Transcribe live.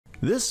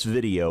This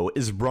video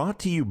is brought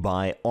to you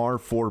by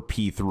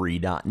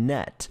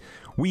R4P3.net.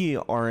 We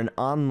are an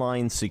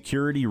online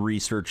security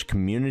research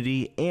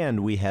community, and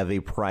we have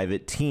a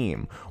private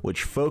team,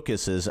 which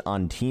focuses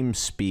on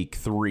TeamSpeak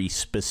 3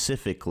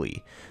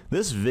 specifically.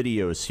 This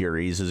video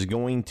series is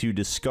going to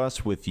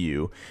discuss with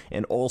you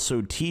and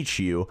also teach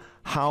you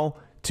how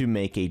to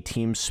make a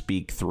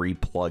TeamSpeak 3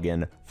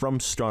 plugin from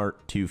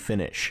start to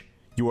finish.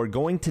 You are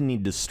going to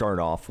need to start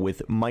off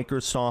with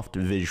Microsoft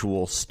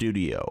Visual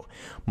Studio.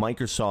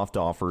 Microsoft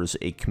offers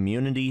a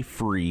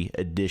community-free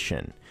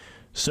edition.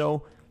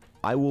 So,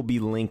 I will be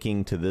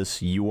linking to this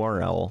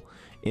URL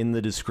in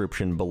the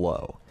description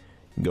below.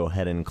 Go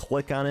ahead and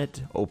click on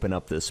it, open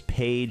up this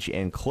page,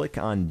 and click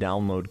on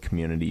Download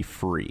Community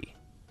Free.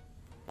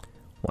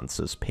 Once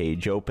this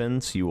page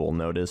opens, you will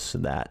notice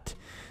that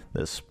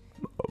this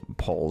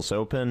pulls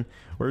open.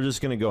 We're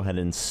just going to go ahead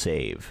and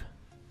save.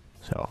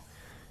 So,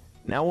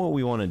 now what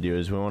we want to do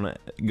is we want to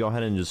go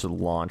ahead and just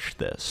launch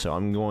this. So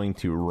I'm going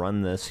to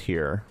run this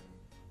here.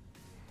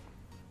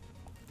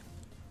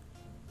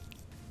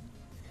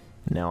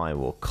 Now I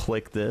will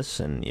click this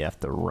and you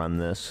have to run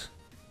this.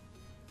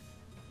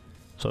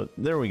 So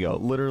there we go.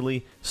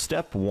 Literally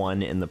step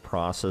one in the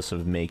process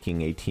of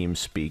making a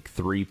TeamSpeak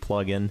 3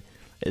 plugin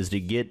is to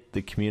get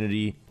the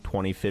Community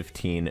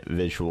 2015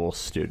 Visual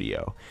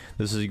Studio.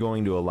 This is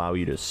going to allow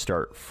you to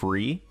start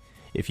free.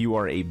 If you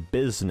are a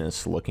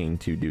business looking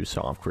to do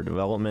software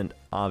development,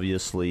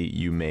 obviously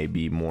you may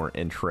be more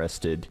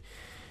interested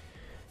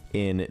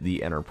in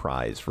the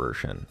enterprise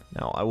version.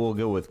 Now I will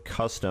go with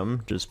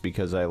custom just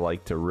because I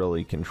like to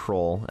really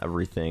control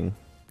everything.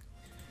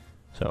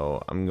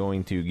 So I'm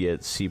going to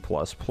get C++.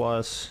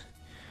 I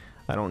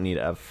don't need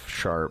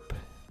F#.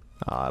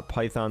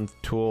 Python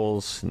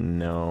tools,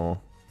 no.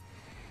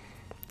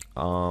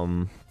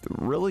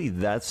 Really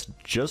that's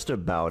just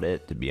about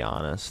it, to be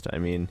honest. I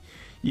mean,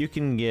 you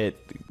can get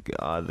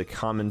the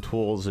common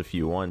tools if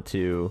you want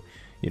to.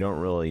 You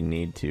don't really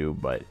need to,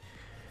 but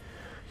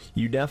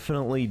you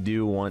definitely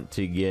do want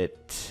to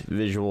get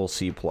Visual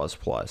C++.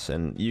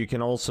 And you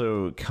can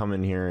also come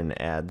in here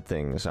and add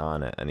things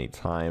on at any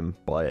time,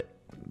 but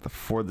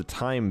for the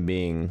time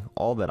being,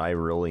 all that I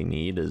really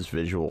need is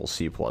Visual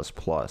C++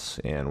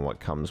 and what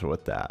comes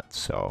with that.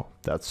 So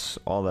that's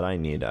all that I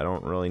need. I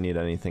don't really need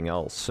anything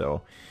else.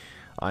 So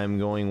I'm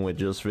going with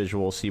just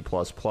Visual C++,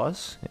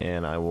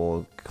 and I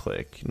will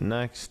click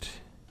next.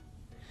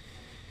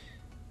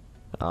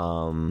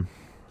 Now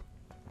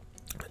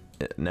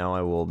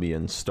I will be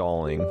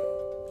installing.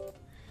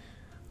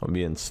 I'll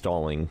be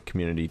installing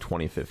Community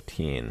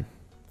 2015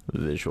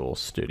 Visual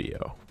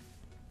Studio.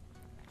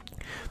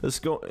 This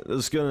is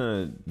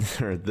going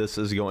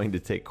to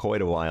take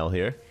quite a while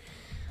here.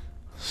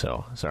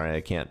 So, sorry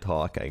I can't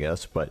talk, I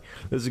guess, but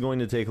this is going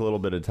to take a little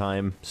bit of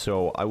time,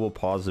 so I will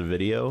pause the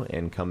video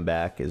and come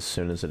back as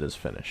soon as it is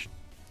finished.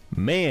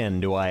 Man,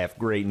 do I have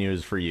great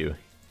news for you.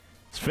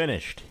 It's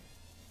finished.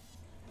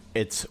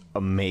 It's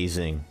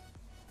amazing.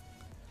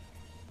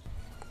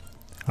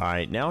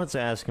 Alright, now it's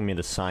asking me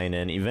to sign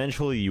in.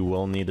 Eventually you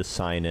will need to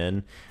sign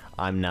in.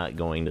 I'm not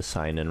going to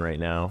sign in right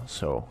now,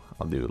 so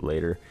I'll do it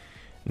later.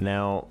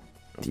 Now,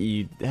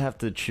 you have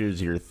to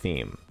choose your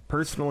theme.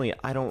 Personally,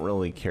 I don't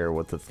really care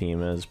what the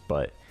theme is,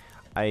 but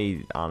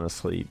I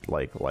honestly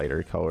like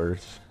lighter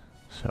colors.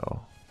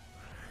 So,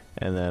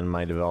 and then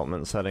my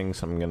development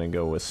settings, I'm gonna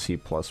go with C++.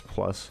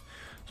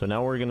 So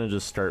now we're gonna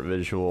just start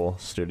Visual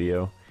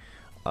Studio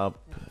up,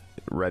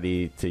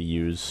 ready to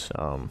use,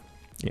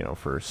 you know,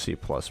 for C++.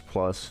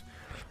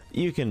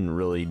 You can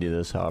really do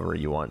this however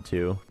you want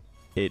to.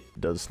 It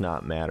does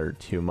not matter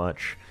too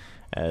much,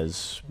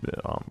 as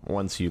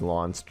once you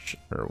launch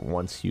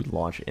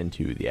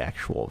into the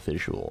actual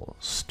Visual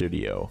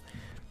Studio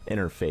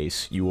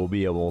interface, you will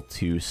be able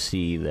to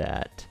see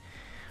that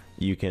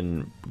you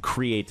can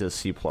create a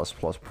C++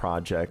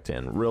 project,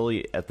 and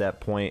really at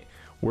that point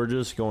we're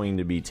just going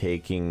to be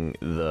taking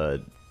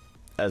the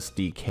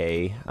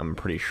SDK, I'm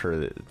pretty sure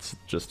that it's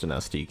just an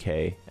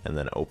SDK, and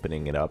then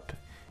opening it up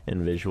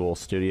in Visual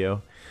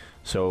Studio.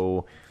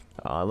 So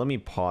let me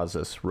pause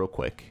this real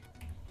quick.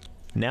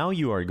 Now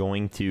you are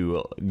going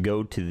to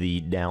go to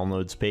the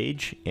downloads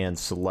page and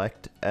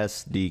select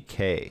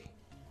SDK.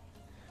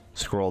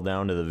 Scroll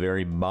down to the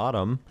very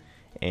bottom,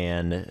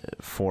 and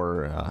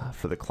for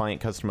the client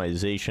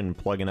customization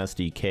plugin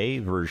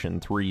SDK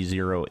version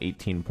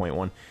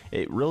 3.0.18.1,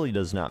 it really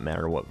does not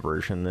matter what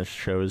version this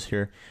shows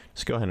here.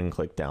 Just go ahead and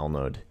click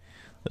download.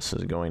 This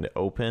is going to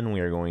open.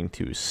 We are going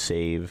to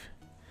save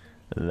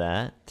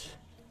that.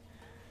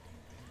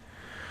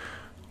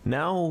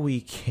 Now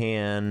we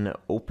can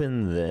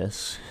open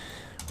this.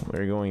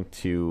 We're going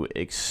to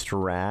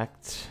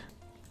extract.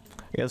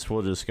 I guess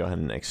we'll just go ahead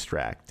and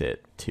extract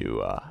it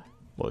to.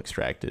 We'll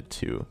extract it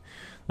to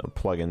the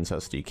plugins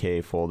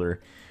SDK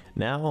folder.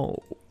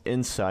 Now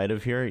inside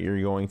of here,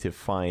 you're going to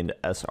find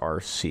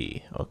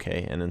src.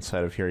 Okay, and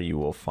inside of here you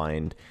will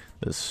find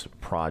this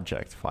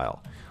project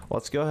file.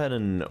 Let's go ahead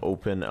and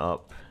open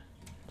up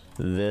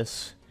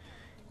this,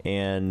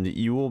 and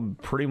you will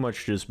pretty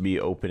much just be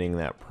opening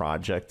that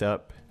project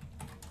up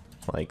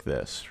like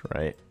this,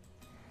 right?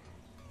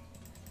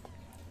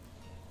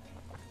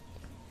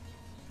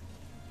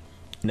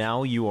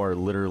 Now you are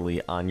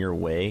literally on your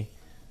way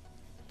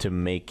to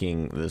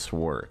making this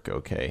work,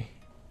 okay?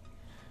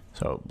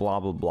 So blah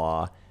blah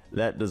blah,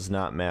 that does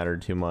not matter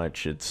too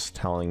much. It's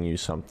telling you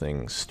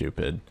something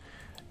stupid.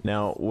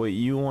 Now what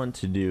you want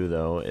to do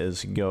though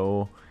is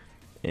go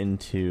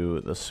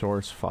into the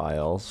source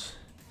files.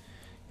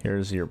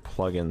 Here's your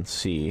plugin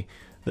C.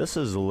 This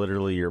is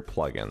literally your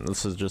plugin.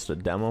 This is just a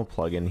demo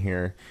plugin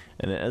here,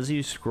 and as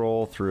you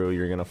scroll through,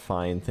 you're gonna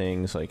find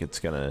things like it's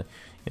gonna,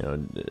 you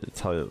know,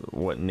 tell you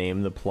what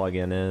name the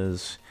plugin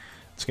is.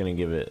 It's gonna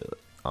give it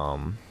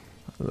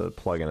the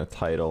plugin a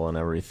title and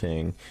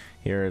everything.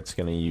 Here it's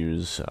gonna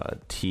use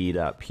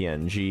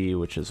t.png,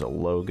 which is a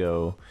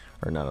logo,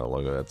 or not a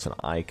logo, that's an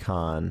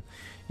icon.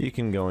 You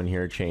can go in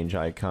here, change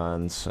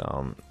icons.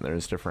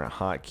 There's different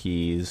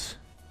hotkeys.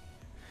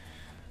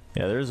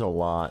 Yeah, there's a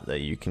lot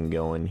that you can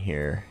go in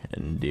here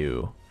and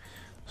do.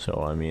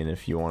 So I mean,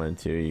 if you wanted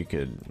to, you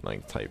could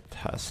like type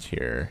test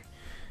here,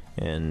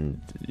 and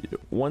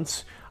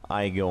once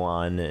I go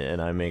on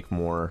and I make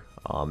more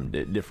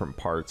different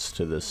parts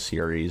to this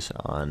series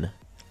on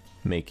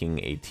making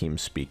a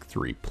TeamSpeak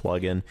 3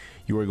 plugin,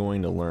 you are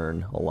going to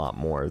learn a lot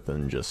more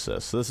than just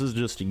this. This is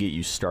just to get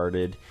you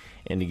started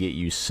and to get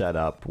you set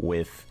up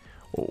with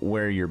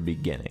where you're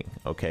beginning.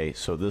 Okay,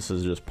 so this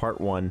is just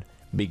part 1,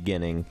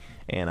 beginning,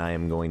 and I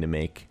am going to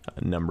make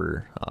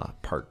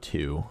part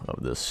 2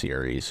 of this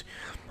series,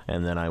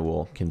 and then I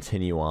will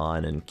continue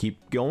on and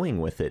keep going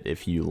with it.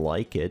 If you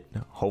like it,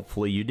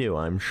 hopefully you do.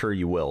 I'm sure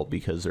you will,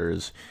 because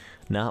there's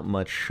not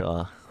much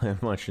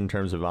much in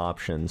terms of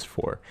options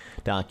for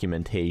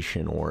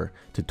documentation or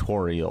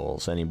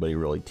tutorials, anybody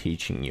really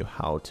teaching you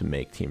how to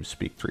make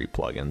TeamSpeak 3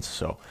 plugins.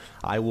 So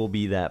I will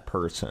be that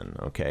person,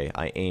 okay?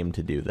 I aim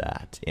to do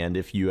that. And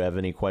if you have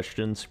any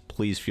questions,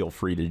 please feel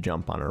free to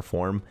jump on our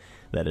forum.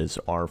 That is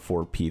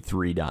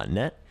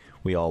r4p3.net.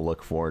 We all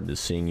look forward to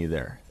seeing you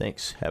there.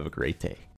 Thanks. Have a great day.